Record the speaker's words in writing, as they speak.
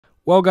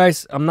Well,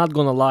 guys, I'm not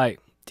gonna lie.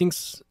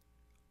 Things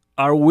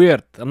are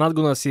weird. I'm not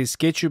gonna say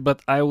sketchy, but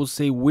I will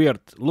say weird.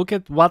 Look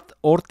at what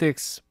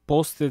Ortex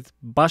posted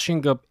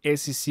bashing up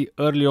SEC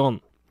early on.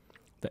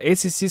 The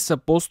SEC is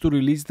supposed to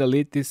release the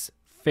latest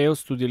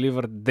fails to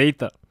deliver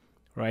data,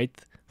 right,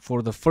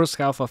 for the first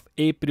half of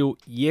April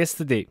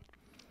yesterday.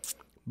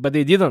 But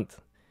they didn't.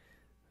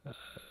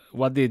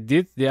 What they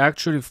did, they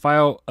actually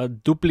filed a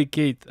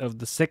duplicate of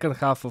the second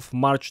half of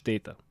March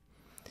data.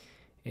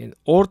 And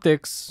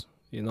Ortex,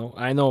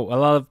 I know a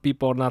lot of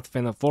people are not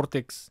fan of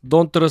Ortex.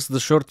 Don't trust the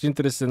short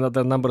interest and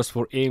other numbers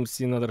for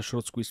AMC and other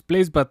short squeeze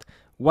plays. But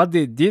what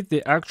they did,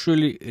 they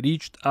actually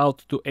reached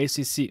out to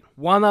SEC.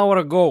 1 hour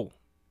ago,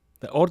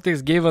 the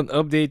Ortex gave an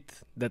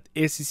update that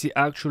SEC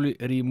actually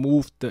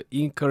removed the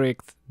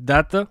incorrect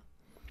data.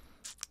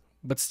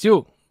 But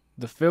still,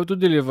 the fail to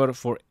deliver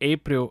for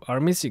April are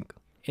missing.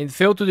 And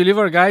fail to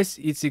deliver, guys,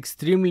 it's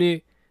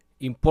extremely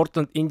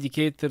important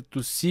indicator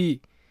to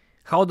see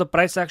how the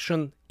price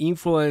action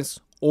influence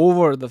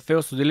over the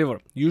fails to deliver.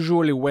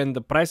 Usually when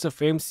the price of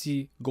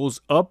AMC goes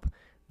up,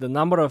 the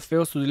number of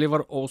fails to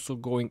deliver also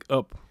going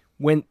up.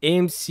 When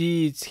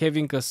AMC is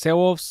having a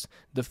sell-offs,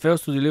 the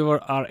fails to deliver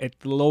are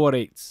at lower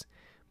rates.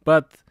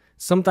 But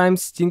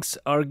sometimes things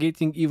are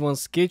getting even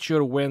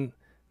sketchier when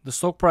the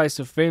stock price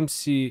of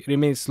AMC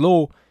remains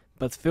low,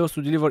 but fails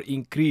to deliver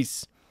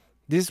increase.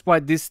 This is why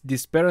this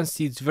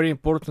disparity is very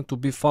important to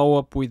be followed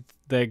up with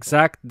the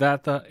exact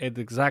data at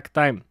the exact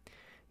time.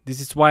 This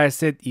is why I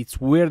said it's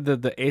weird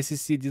that the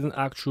SEC didn't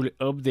actually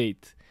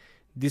update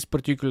this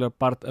particular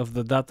part of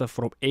the data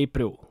from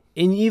April.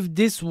 And if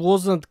this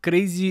wasn't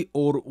crazy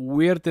or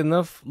weird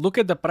enough, look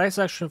at the price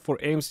action for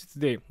AMC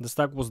today. The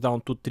stock was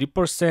down to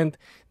 3%,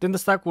 then the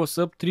stock was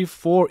up 3,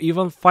 4,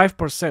 even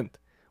 5%.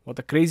 What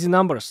a crazy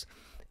numbers.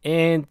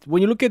 And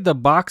when you look at the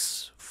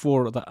box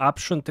for the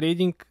option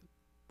trading,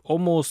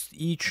 almost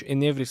each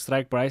and every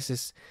strike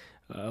prices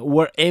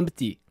were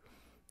empty.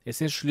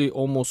 Essentially,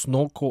 almost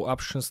no call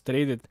options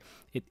traded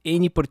at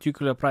any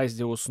particular price.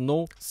 There was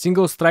no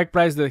single strike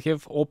price that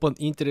have open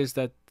interest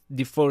that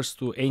differs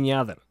to any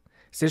other.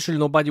 Essentially,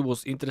 nobody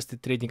was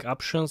interested trading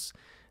options.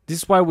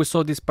 This is why we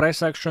saw this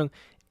price action.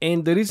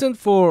 And the reason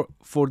for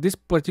this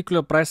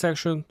particular price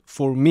action,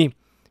 for me,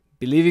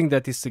 believing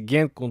that it's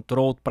again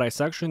controlled price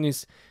action,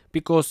 is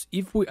because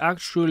if we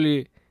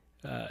actually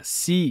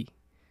see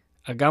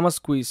a gamma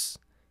squeeze,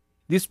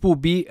 this will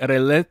be a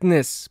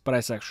relentless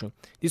price action.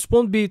 This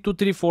won't be 2,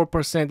 3,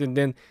 4% and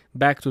then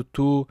back to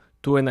 2,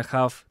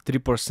 2.5,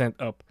 3%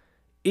 up.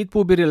 It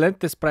will be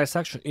relentless price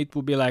action. It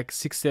will be like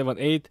 6, 7,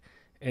 8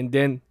 and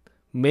then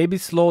maybe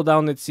slow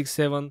down at 6,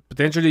 7.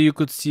 Potentially you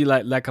could see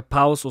like a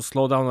pause or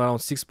slow down around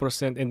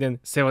 6% and then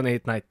 7,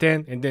 8, 9,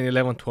 10 and then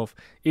 11, 12.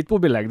 It will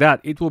be like that.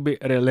 It will be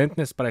a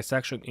relentless price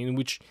action in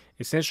which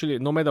essentially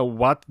no matter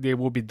what they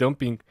will be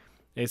dumping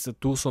as a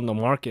tools on the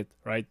market,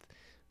 right?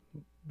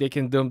 They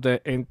can dump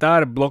the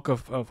entire block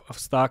of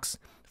stocks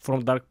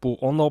from dark pool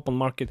on the open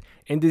market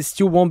and they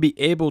still won't be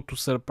able to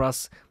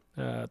suppress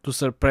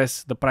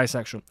the price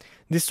action.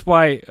 This is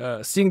why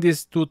seeing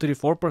this 2, 3,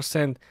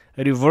 4%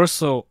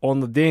 reversal on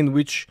the day in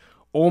which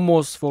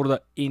almost for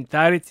the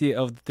entirety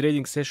of the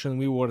trading session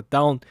we were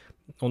down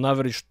on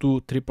average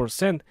 2,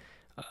 3%,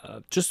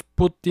 just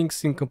put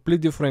things in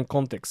complete different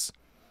context.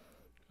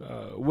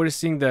 We're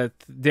seeing that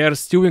they are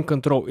still in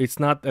control. It's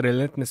not a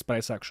relentless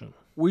price action,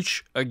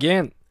 which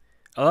again,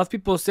 a lot of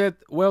people said,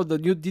 well, the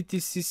new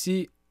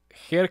DTCC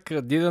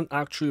haircut didn't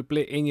actually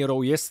play any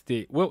role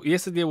yesterday. Well,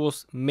 yesterday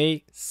was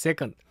May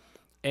 2nd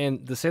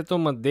and the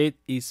settlement date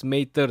is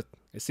May 3rd,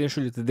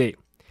 essentially today.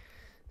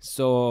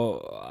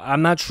 So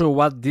I'm not sure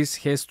what this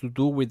has to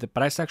do with the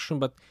price action,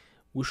 but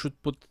we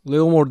should put a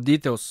little more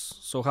details.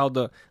 So how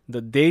the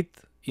date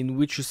in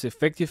which is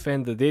effective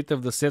and the date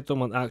of the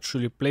settlement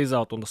actually plays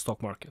out on the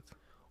stock market.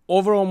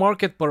 Overall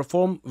market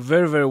performed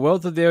very, very well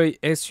today.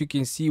 As you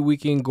can see, we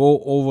can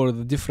go over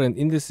the different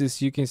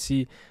indices. You can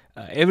see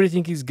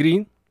everything is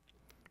green.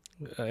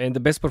 And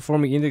the best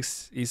performing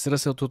index is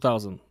Russell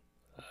 2000.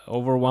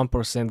 Over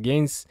 1%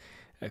 gains.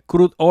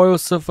 Crude oil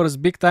suffers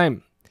big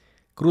time.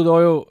 Crude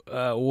oil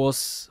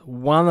was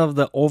one of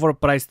the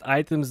overpriced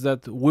items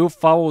that will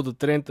follow the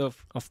trend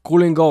of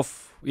cooling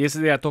off.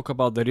 Yesterday I talked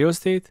about the real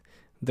estate,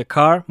 the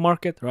car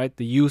market, right?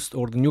 The used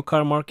or the new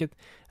car market.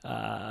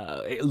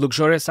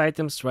 Luxurious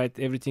items, right?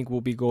 Everything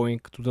will be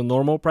going to the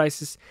normal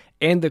prices,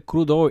 and the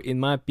crude oil, in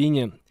my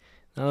opinion,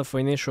 not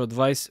financial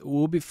advice,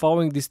 will be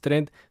following this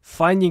trend,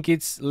 finding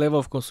its level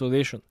of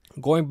consolidation.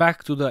 Going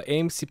back to the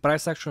AMC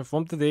price action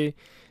from today,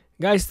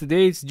 guys,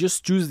 today it's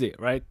just Tuesday,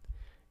 right?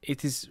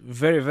 It is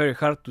very, very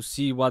hard to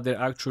see what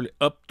they're actually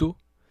up to.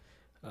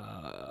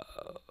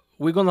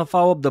 We're gonna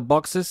follow up the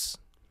boxes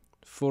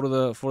for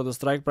the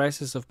strike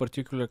prices of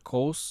particular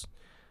calls.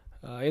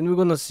 And we're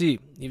gonna see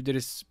if there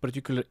is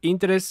particular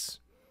interest.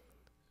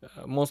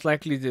 Most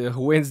likely the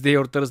Wednesday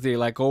or Thursday,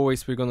 like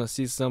always, we're gonna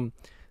see some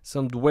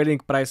dwelling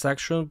price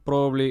action,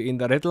 probably in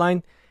the red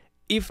line.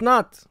 If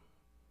not,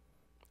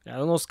 I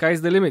don't know,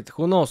 sky's the limit.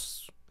 Who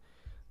knows?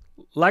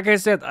 Like I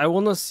said, I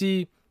wanna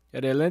see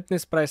a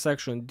relentless price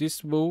action.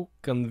 This will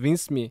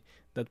convince me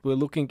that we're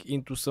looking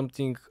into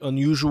something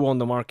unusual on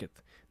the market,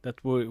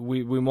 that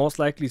we're most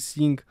likely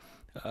seeing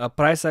a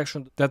price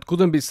action that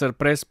couldn't be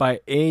suppressed by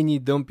any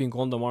dumping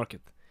on the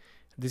market.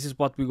 This is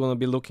what we're going to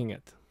be looking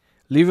at.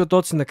 Leave your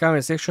thoughts in the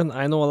comment section.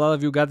 I know a lot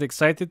of you got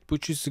excited,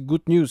 which is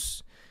good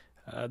news.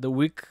 The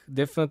week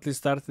definitely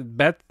started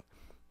bad.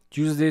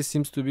 Tuesday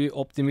seems to be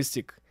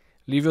optimistic.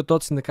 Leave your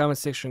thoughts in the comment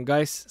section,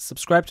 guys.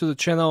 Subscribe to the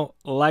channel,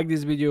 like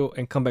this video,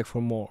 and come back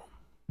for more.